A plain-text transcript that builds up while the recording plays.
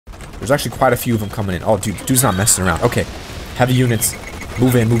There's actually quite a few of them coming in. Oh, dude's not messing around. Okay, heavy units.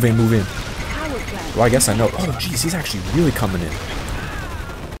 Move in, move in, move in. Well, I guess I know. Oh, jeez, he's actually really coming in.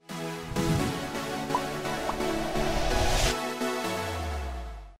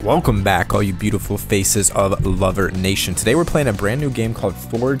 Welcome back, all you beautiful faces of Lover Nation. Today we're playing a brand new game called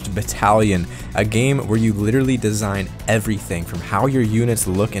Forged Battalion, a game where you literally design everything from how your units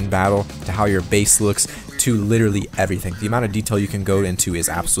look in battle to how your base looks to literally everything. The amount of detail you can go into is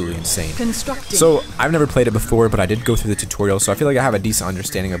absolutely insane. So I've never played it before, but I did go through the tutorial, so I feel like I have a decent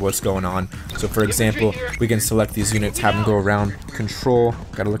understanding of what's going on. So for example, we can select these units, have them go around, control,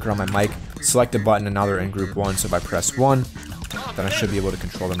 gotta look around my mic, select a button, and now they're in group 1, so if I press 1, then I should be able to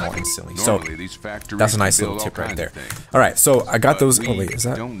control them all instantly. So that's a nice little tip right there. Alright, so I got those. Oh wait, is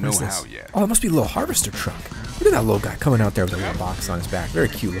that? What is this? Oh, it must be a little harvester truck. Look at that little guy coming out there with a little box on his back. Very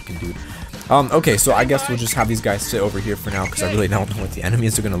cute looking dude. Okay, so I guess we'll just have these guys sit over here for now because I really don't know what the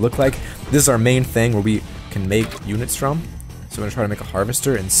enemies are going to look like. This is our main thing where we can make units from. So I'm going to try to make a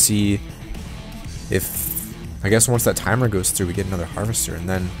harvester and see if... I guess once that timer goes through, we get another harvester, and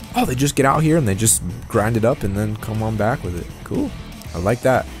then, oh, they just get out here and they just grind it up and then come on back with it. Cool. I like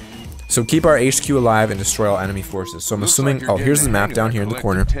that. So keep our HQ alive and destroy all enemy forces. So I'm assuming, oh, here's the map down here in the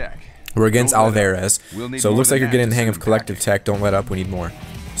corner. We're against Alvarez. So it looks like you're getting the hang of collective tech. Don't let up. We need more.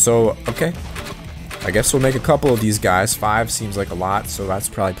 So, okay. I guess we'll make a couple of these guys. 5 seems like a lot, so that's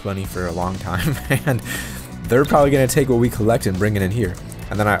probably plenty for a long time. And they're probably going to take what we collect and bring it in here.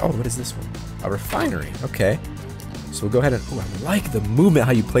 And then oh, what is this one? A refinery. Okay. So we'll go ahead and, oh, I like the movement,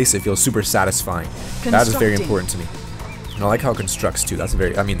 how you place it feels super satisfying. That is very important to me. And I like how it constructs too. That's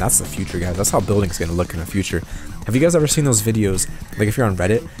very, I mean, that's the future, guys. That's how building's gonna look in the future. Have you guys ever seen those videos, like if you're on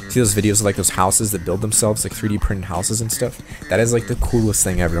Reddit, see those videos of like those houses that build themselves, like 3D printed houses and stuff? That is like the coolest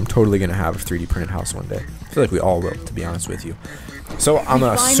thing ever. I'm totally gonna have a 3D printed house one day. I feel like we all will, to be honest with you. So I'm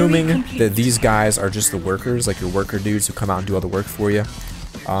assuming that these guys are just the workers, like your worker dudes who come out and do all the work for you.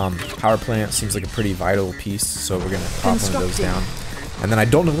 Power plant seems like a pretty vital piece, so we're gonna pop one of those down. And then I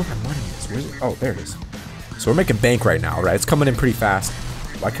don't know where my money is. Where is it? Oh, there it is. So we're making bank right now, right? It's coming in pretty fast.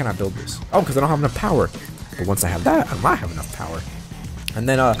 Why can't I build this? Oh, because I don't have enough power. But once I have that, I might have enough power. And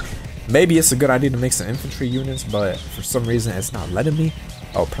then maybe it's a good idea to make some infantry units, but for some reason it's not letting me.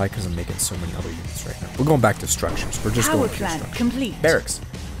 Oh, probably because I'm making so many other units right now. We're going back to structures. We're just going to structures. Complete. Barracks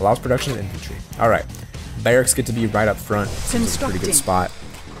allows production of infantry. All right, barracks get to be right up front. Seems like a pretty good spot.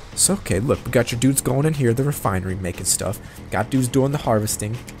 So, okay, look, we got your dudes going in here, the refinery, making stuff. Got dudes doing the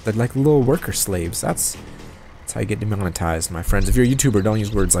harvesting. They're like little worker slaves. That's how you get demonetized, my friends. If you're a YouTuber, don't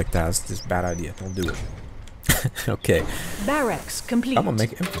use words like that. It's just a bad idea. Don't do it. Okay. Barracks complete. I'm gonna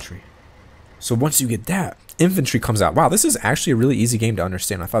make infantry. So once you get that, infantry comes out. Wow, this is actually a really easy game to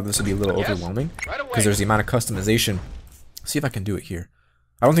understand. I thought this would be a little overwhelming because there's the amount of customization. See if I can do it here.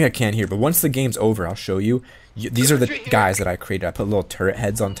 I don't think I can here, but once the game's over, I'll show you. These are the guys that I created. I put little turret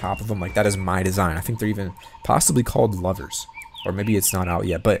heads on top of them. Like, that is my design. I think they're even possibly called lovers. Or maybe it's not out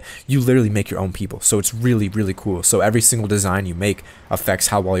yet, but you literally make your own people. So it's really, really cool. So every single design you make affects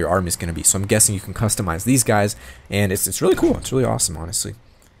how well your army is going to be. So I'm guessing you can customize these guys, and it's really cool. It's really awesome, honestly.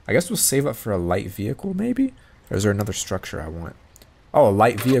 I guess we'll save up for a light vehicle, maybe? Or is there another structure I want? Oh, a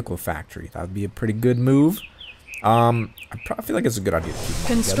light vehicle factory. That would be a pretty good move. I feel like it's a good idea to keep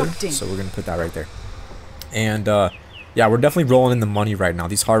them together, so we're gonna put that right there. And yeah, we're definitely rolling in the money right now.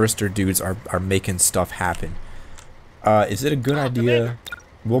 These harvester dudes are making stuff happen. Is it a good idea?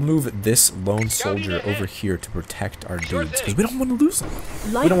 We'll move this lone soldier over here to protect our dudes because we don't want to lose them.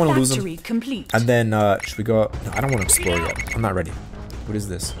 We don't want to lose them. And then should we go? No, I don't want to explore yet. I'm not ready. What is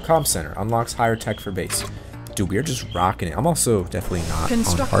this? Comm center unlocks higher tech for base. Dude, we're just rocking it. I'm also definitely not on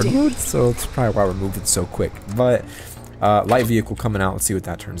hard mode, so that's probably why we're moving so quick. But light vehicle coming out. Let's see what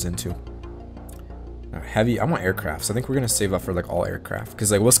that turns into. Heavy. I want aircrafts. I think we're gonna save up for like all aircraft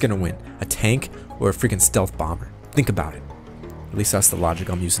because like, what's gonna win? A tank or a freaking stealth bomber? Think about it. At least that's the logic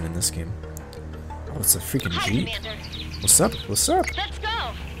I'm using in this game. Oh, it's a freaking Jeep. What's up? What's up?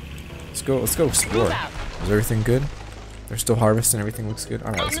 Let's go. Let's go explore. Is everything good? They're still harvesting. Everything looks good.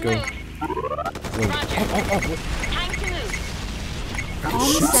 All right, let's go.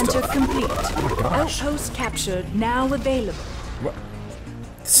 Comm center complete. Outpost captured. Now available. What?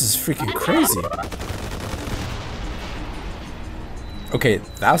 This is freaking crazy. Okay,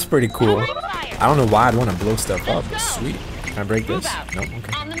 that's pretty cool. I don't know why I'd want to blow stuff up, but sweet. Can I break this? Nope.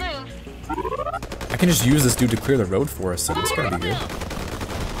 Okay. I can just use this dude to clear the road for us, so it's gonna be good.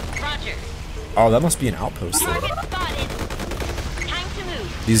 Oh, that must be an outpost there.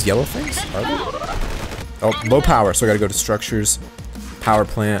 These yellow things? Are they? Oh, low power, so I gotta go to structures, power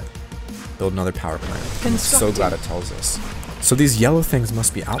plant, build another power plant. I'm so glad it tells us. So these yellow things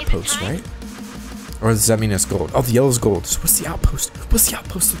must be outposts, right? Or does that mean it's gold? Oh, the yellow's gold. So what's the outpost? What's the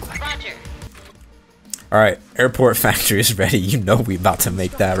outpost look like? Roger. Alright, airport factory is ready. You know we about to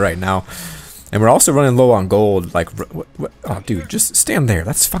make that right now. And we're also running low on gold. Like, what? Oh, dude, just stand there.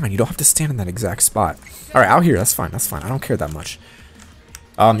 That's fine. You don't have to stand in that exact spot. Alright, out here. That's fine. That's fine. I don't care that much.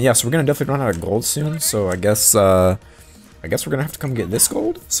 Yeah, so we're gonna definitely run out of gold soon. So I guess we're gonna have to come get this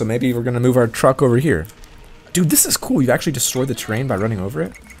gold. So maybe we're gonna move our truck over here. Dude, this is cool. You've actually destroyed the terrain by running over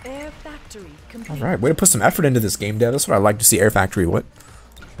it. Air factory complete. Alright, way to put some effort into this game, Dev. That's what I like to see. Air factory. What?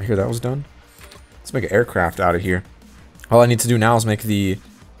 I hear that was done. Let's make an aircraft out of here. All I need to do now is make the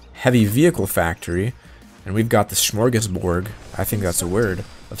heavy vehicle factory. And we've got the smorgasbord. I think that's a word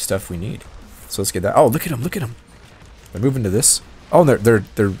of stuff we need. So let's get that. Oh, look at them. Look at them. They're moving to this. Oh, they're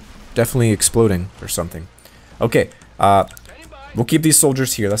definitely exploding or something. Okay. We'll keep these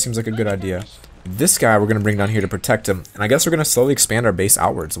soldiers here. That seems like a good idea. This guy we're going to bring down here to protect him. And I guess we're going to slowly expand our base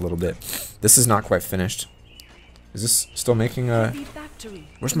outwards a little bit. This is not quite finished. Is this still making a...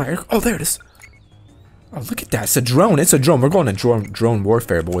 Where's my air... Oh, there it is. Oh, look at that. It's a drone. It's a drone. We're going to drone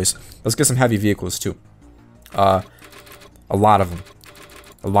warfare, boys. Let's get some heavy vehicles, too. A lot of them.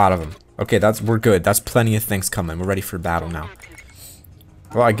 A lot of them. Okay, we're good. That's plenty of things coming. We're ready for battle now.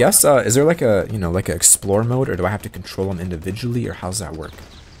 Well, I guess, is there like a, like an explore mode, or do I have to control them individually, or how's that work?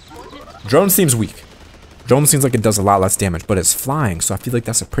 Drone seems weak. Drone seems like it does a lot less damage, but it's flying, so I feel like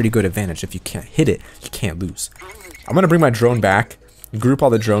that's a pretty good advantage. If you can't hit it, you can't lose. I'm gonna bring my drone back, group all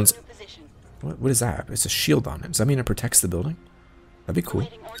the drones. What is that? It's a shield on it. Does that mean it protects the building? That'd be cool.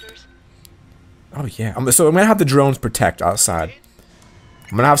 Oh, yeah. So I'm gonna have the drones protect outside.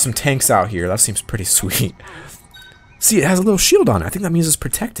 I'm gonna have some tanks out here. That seems pretty sweet. See, it has a little shield on it. I think that means it's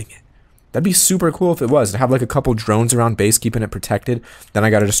protecting it. That'd be super cool if it was. To have like a couple drones around base keeping it protected. Then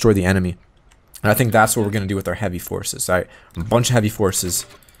I gotta destroy the enemy. And I think that's what we're gonna do with our heavy forces. Alright, a bunch of heavy forces.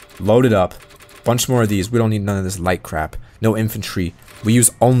 Loaded up. Bunch more of these. We don't need none of this light crap. No infantry. We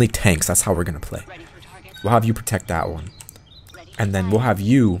use only tanks. That's how we're gonna play. We'll have you protect that one. And then we'll have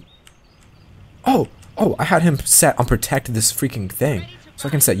you... Oh, I had him set on protect this freaking thing. So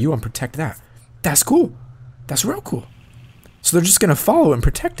I can set you on protect that. That's cool. That's real cool. So they're just gonna follow and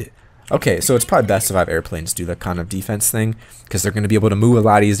protect it. Okay, so it's probably best if I have airplanes do that kind of defense thing, because they're gonna be able to move a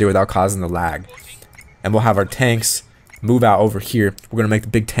lot easier without causing the lag. And we'll have our tanks move out over here. We're gonna make the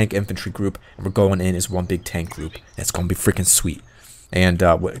big tank infantry group, and we're going in as one big tank group. And it's gonna be freaking sweet. And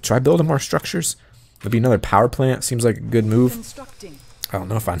should I build more structures? Maybe another power plant. Seems like a good move. I don't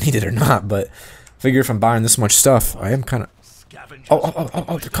know if I need it or not, but figure if I'm buying this much stuff, I am kind of.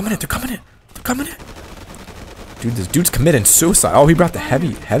 Oh! They're coming in! They're coming in! They're coming in! Dude, this dude's committing suicide. Oh, he brought the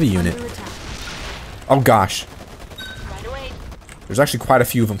heavy unit. Oh gosh. There's actually quite a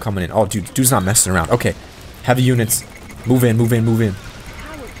few of them coming in. Oh, dude's not messing around. Okay, heavy units, move in.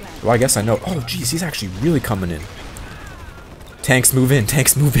 Well, I guess I know. Oh, geez, he's actually really coming in. Tanks, move in.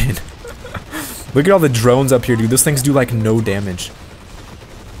 Tanks, move in. Look at all the drones up here, dude. Those things do like no damage.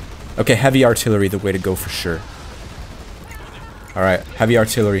 Okay, heavy artillery, the way to go for sure. All right, heavy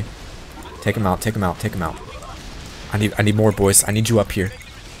artillery. Take him out. Take him out. Take him out. I need more, boys. I need you up here.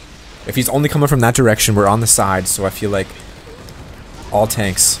 If he's only coming from that direction, we're on the side, so I feel like all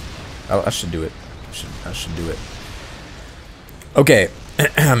tanks. Oh, I should do it. I should do it. Okay,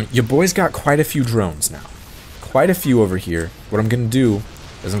 your boys got quite a few drones now. Quite a few over here. What I'm going to do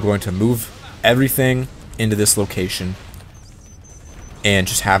is I'm going to move everything into this location and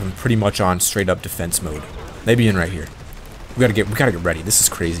just have them pretty much on straight up defense mode. Maybe in right here. We gotta get ready. This is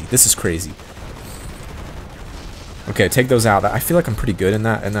crazy. This is crazy. Okay, take those out. I feel like I'm pretty good in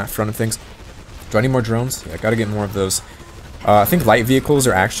that front of things. Do I need more drones? Yeah, I gotta get more of those. I think light vehicles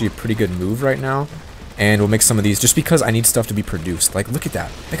are actually a pretty good move right now. And we'll make some of these just because I need stuff to be produced. Like, look at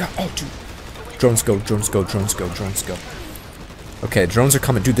that. They got, oh, dude. Drones go, drones go, drones go, drones go. Okay, drones are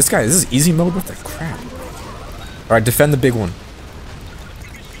coming. Dude, this is easy mode? What the crap? Alright, defend the big one.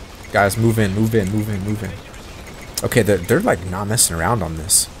 Guys, move in. Okay, they're like not messing around on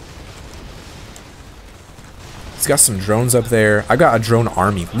this. He's got some drones up there. I got a drone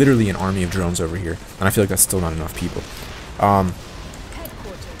army, literally an army of drones over here, and I feel like that's still not enough people.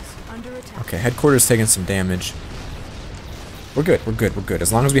 Okay, headquarters taking some damage. We're good.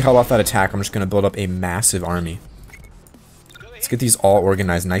 As long as we held off that attack, I'm just gonna build up a massive army. Let's get these all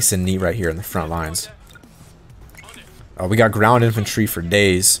organized, nice and neat right here in the front lines. We got ground infantry for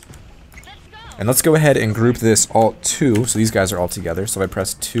days. And let's go ahead and group this Alt 2, so these guys are all together. So if I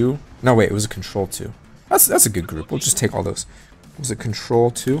press 2, no wait, it was a Control 2. That's a good group. We'll just take all those. Was it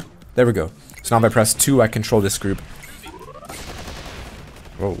Control 2? There we go. So now if I press 2, I control this group.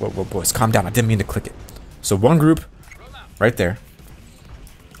 Whoa, boys, calm down. I didn't mean to click it. So one group, right there.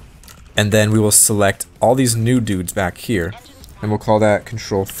 And then we will select all these new dudes back here. And we'll call that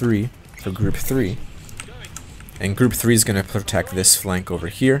Control 3 for Group 3. And Group 3 is going to protect this flank over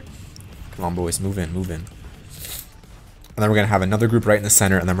here. Come on, boys. Move in, move in. And then we're going to have another group right in the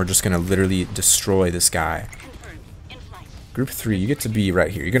center. And then we're just going to literally destroy this guy. Group 3, you get to be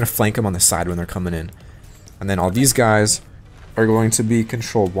right here. You're going to flank them on the side when they're coming in. And then all these guys are going to be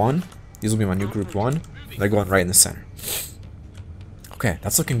Control 1. These will be my new Group 1. They're going right in the center. Okay,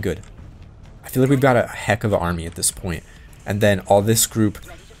 that's looking good. I feel like we've got a heck of an army at this point. And then all this group,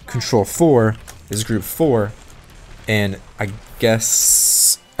 Control 4, is Group 4. And I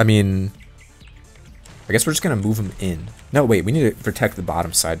guess we're just going to move them in. No, wait, we need to protect the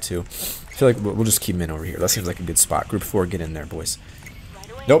bottom side too. I feel like we'll just keep them in over here. That seems like a good spot. Group 4, get in there, boys.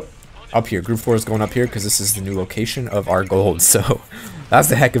 Nope. Up here. Group 4 is going up here because this is the new location of our gold. So that's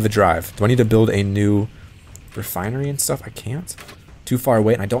the heck of a drive. Do I need to build a new refinery and stuff? I can't. Too far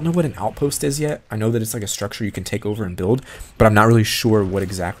away. And I don't know what an outpost is yet. I know that it's like a structure you can take over and build, but I'm not really sure what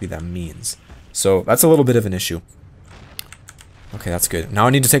exactly that means. So that's a little bit of an issue. Okay, that's good. Now I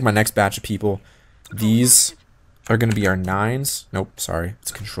need to take my next batch of people. These are going to be our 9s. Nope, sorry.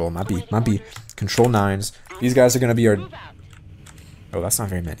 It's Control. My B. Control 9s. These guys are going to be our... Oh, that's not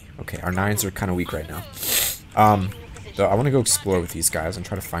very many. Okay, our 9s are kind of weak right now. So I want to go explore with these guys and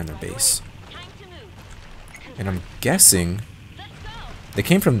try to find their base. And I'm guessing they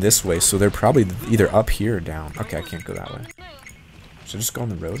came from this way, so they're probably either up here or down. Okay, I can't go that way. So just go on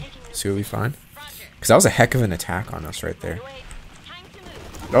the road, see what we find. Because that was a heck of an attack on us right there.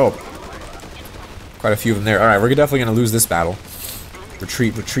 Oh, quite a few of them there. All right, we're definitely gonna lose this battle.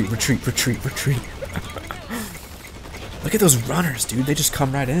 Retreat, retreat, retreat, retreat, retreat. Look at those runners, dude. They just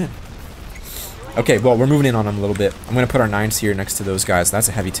come right in. Okay, well, we're moving in on them a little bit. I'm going to put our 9s here next to those guys. That's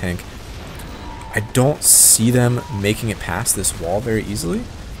a heavy tank. I don't see them making it past this wall very easily.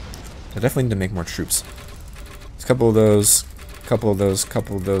 I definitely need to make more troops. There's a couple of those, couple of those,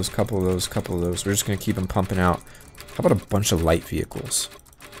 couple of those, couple of those, couple of those. We're just going to keep them pumping out. How about a bunch of light vehicles?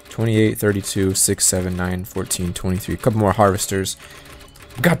 28, 32, 6, 7, 9, 14, 23. A couple more harvesters.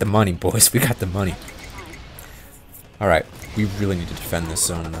 We got the money, boys. We got the money. Alright, we really need to defend this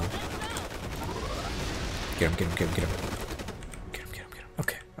zone, though. Get him, get him, get him, get him. Get him, get him, get him.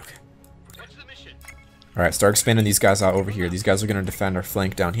 Okay, okay. Alright, start expanding these guys out over here. These guys are going to defend our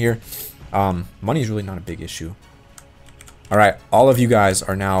flank down here. Money is really not a big issue. Alright, all of you guys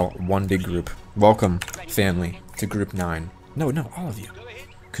are now one big group. Welcome, family, to Group 9. No, all of you.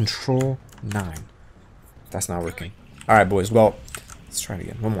 Control 9. That's not working. Alright, boys, well, let's try it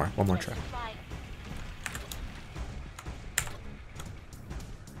again. One more try.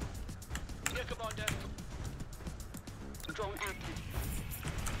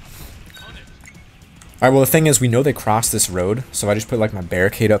 Alright, well the thing is, we know they crossed this road, so if I just put like my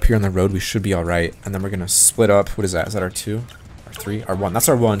barricade up here on the road, we should be alright. And then we're going to split up. What is that? Is that our 2? Our 3? Our 1? That's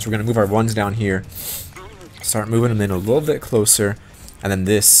our 1s. We're going to move our 1s down here. Start moving them in a little bit closer. And then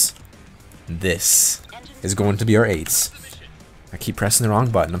this is going to be our 8s. I keep pressing the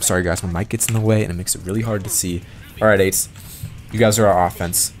wrong button. I'm sorry guys, my mic gets in the way and it makes it really hard to see. Alright 8s, you guys are our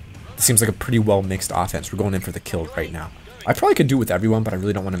offense. This seems like a pretty well mixed offense. We're going in for the kill right now. I probably could do it with everyone, but I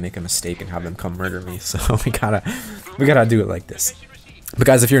really don't want to make a mistake and have them come murder me. So we gotta do it like this. But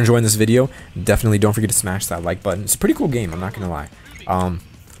guys, if you're enjoying this video, definitely don't forget to smash that like button. It's a pretty cool game, I'm not gonna lie.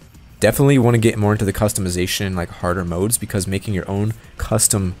 Definitely want to get more into the customization, like harder modes, because making your own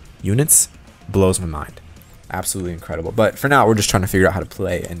custom units blows my mind. Absolutely incredible. But for now, we're just trying to figure out how to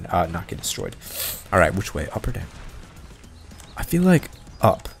play and not get destroyed. All right, which way? Up or down? I feel like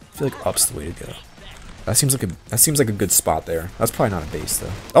up. I feel like up's the way to go. That seems like a good spot there. That's probably not a base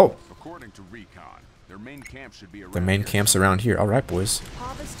though. Oh. According to recon, their main camp should be around their main camp's around here. All right, boys.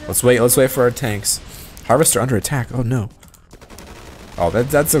 Let's wait for our tanks. Harvester under attack. Oh no. Oh,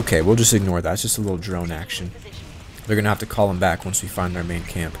 that's okay. We'll just ignore that. It's just a little drone action. They're gonna have to call them back once we find their main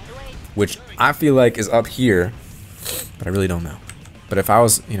camp, which I feel like is up here, but I really don't know. But if I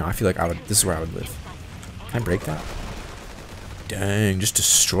was, I feel like this is where I would live. Can I break that? Dang, just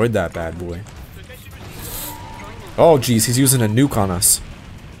destroyed that bad boy. Oh geez, he's using a nuke on us.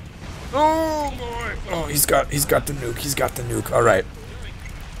 Oh boy. Oh, he's got the nuke. He's got the nuke. All right.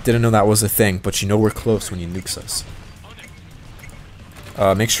 Didn't know that was a thing, but we're close when he nukes us.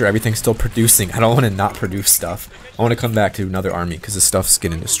 Make sure everything's still producing. I don't want to not produce stuff. I want to come back to another army because this stuff's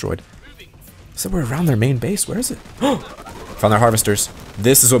getting destroyed. So we're around their main base. Where is it? Found their harvesters.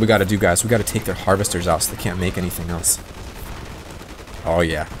 This is what we got to do, guys. We got to take their harvesters out so they can't make anything else. Oh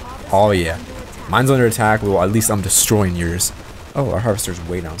yeah. Oh yeah. Mine's under attack. Well, at least I'm destroying yours. Oh, our harvester's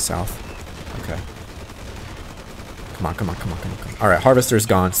way down south. Okay. Come on, come on, come on, come on, come on. Alright, Harvester's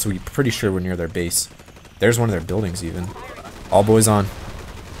gone, so we're pretty sure we're near their base. There's one of their buildings, even. All boys on.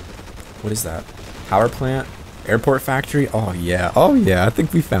 What is that? Power plant? Airport factory? Oh, yeah. Oh, yeah. I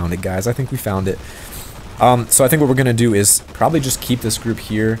think we found it, guys. I think we found it. So I think what we're going to do is probably just keep this group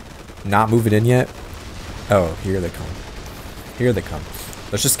here. Not move it in yet. Oh, here they come. Here they come.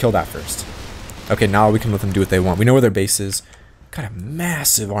 Let's just kill that first. Okay, now we can let them do what they want. We know where their base is. Got a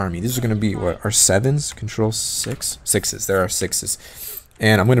massive army. These are going to be, what, our 7s? Control 6? 6s. There are 6s.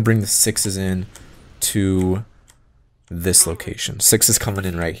 And I'm going to bring the 6s in to this location. 6 is coming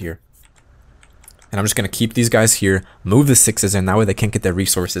in right here. And I'm just going to keep these guys here, move the 6s in, that way they can't get their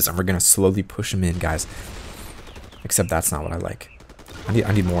resources, and we're going to slowly push them in, guys. Except that's not what I like.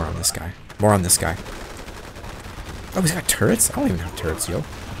 I need more on this guy. More on this guy. Oh, he's got turrets? I don't even have turrets, yo.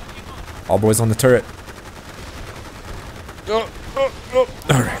 All boys on the turret.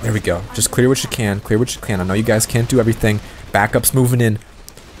 Alright, there we go. Just clear what you can. Clear what you can. I know you guys can't do everything. Backup's moving in.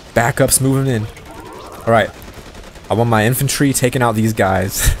 Backup's moving in. Alright. I want my infantry taking out these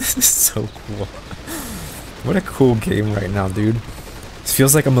guys. This is so cool. What a cool game right now, dude. It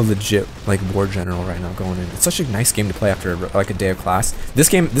feels like I'm a legit like war general right now going in. It's such a nice game to play after like a day of class. This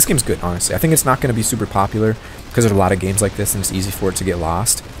game's good, honestly. I think it's not going to be super popular because there's a lot of games like this and it's easy for it to get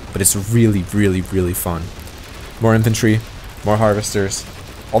lost. But it's really, really, really fun. More infantry, more harvesters.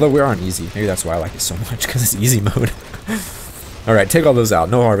 Although we're on easy. Maybe that's why I like it so much, because it's easy mode. Alright, take all those out.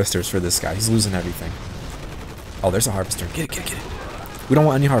 No harvesters for this guy. He's losing everything. Oh, there's a harvester. Get it, get it, get it. We don't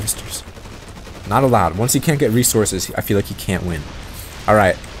want any harvesters. Not allowed. Once he can't get resources, I feel like he can't win.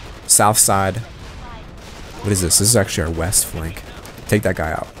 Alright, south side. What is this? This is actually our west flank. Take that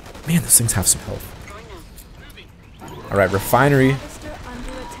guy out. Man, those things have some health. Alright, refinery.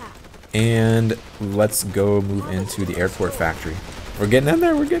 And let's go move into the airport factory. We're getting in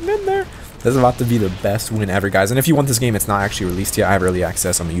there, we're getting in there. This is about to be the best win ever, guys. And if you want this game, it's not actually released yet. I have early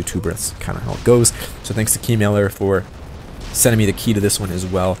access on the YouTuber. That's kind of how it goes. So thanks to Keymailer for sending me the key to this one as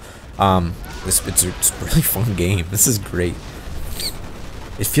well. It's a really fun game. This is great.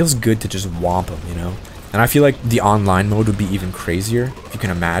 It feels good to just womp them, you know? And I feel like the online mode would be even crazier, if you can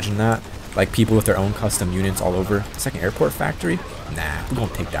imagine that. Like people with their own custom units all over. Second airport factory? Nah, we're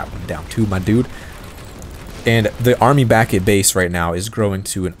gonna take that one down too, my dude. And the army back at base right now is growing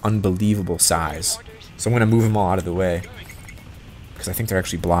to an unbelievable size. So I'm gonna move them all out of the way, because I think they're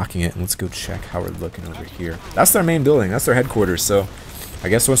actually blocking it. And let's go check how we're looking over here. That's their main building. That's their headquarters. So I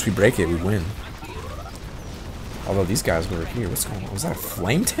guess once we break it, we win. Although these guys were here. What's going on? Was that a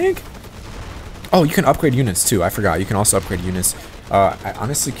flame tank? Oh, you can upgrade units too. I forgot. You can also upgrade units. I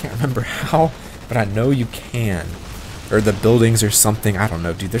honestly can't remember how, but I know you can. Or the buildings or something. I don't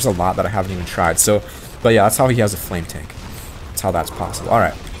know, dude. There's a lot that I haven't even tried. So, but yeah, that's how he has a flame tank. That's how that's possible. All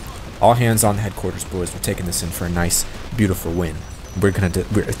right. All hands on the headquarters, boys. We're taking this in for a nice, beautiful win. We're gonna do.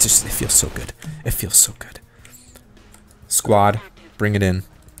 It feels so good. It feels so good. Squad, bring it in.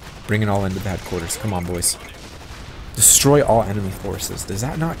 Bring it all into the headquarters. Come on, boys. Destroy all enemy forces. Does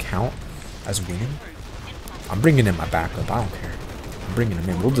that not count as winning? I'm bringing in my backup. I don't care. I'm bringing them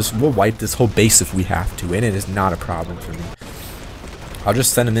in. We'll wipe this whole base if we have to, and it is not a problem for me. I'll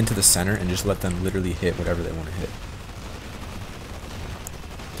just send them into the center and just let them literally hit whatever they want to hit.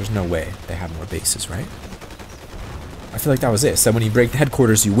 There's no way they have more bases, right? I feel like that was it. So when you break the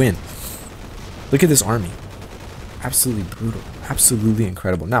headquarters, you win. Look at this army. Absolutely brutal. Absolutely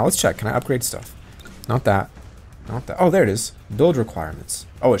incredible. Now let's check. Can I upgrade stuff? Not that. Not that. Oh, there it is. Build requirements.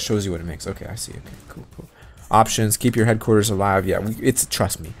 Oh, it shows you what it makes. Okay, I see. Okay, cool, cool. Options. Keep your headquarters alive. Yeah, it's,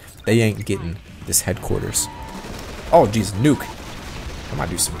 trust me, they ain't getting this headquarters. Oh, geez, nuke. I might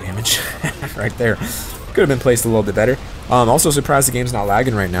do some damage right there. Could have been placed a little bit better. Also surprised the game's not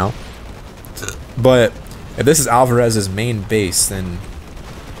lagging right now. But if this is Alvarez's main base, then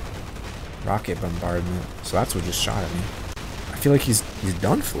rocket bombardment. So that's what just shot at me. I feel like he's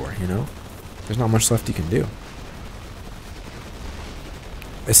done for, you know? There's not much left he can do.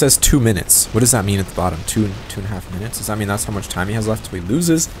 It says 2 minutes. What does that mean at the bottom? 2.5 minutes? Does that mean that's how much time he has left till he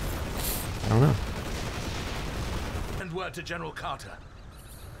loses? I don't know. And word to General Carter.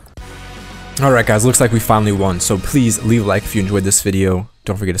 Alright guys, looks like we finally won. So please leave a like if you enjoyed this video.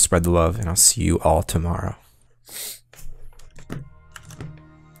 Don't forget to spread the love, and I'll see you all tomorrow.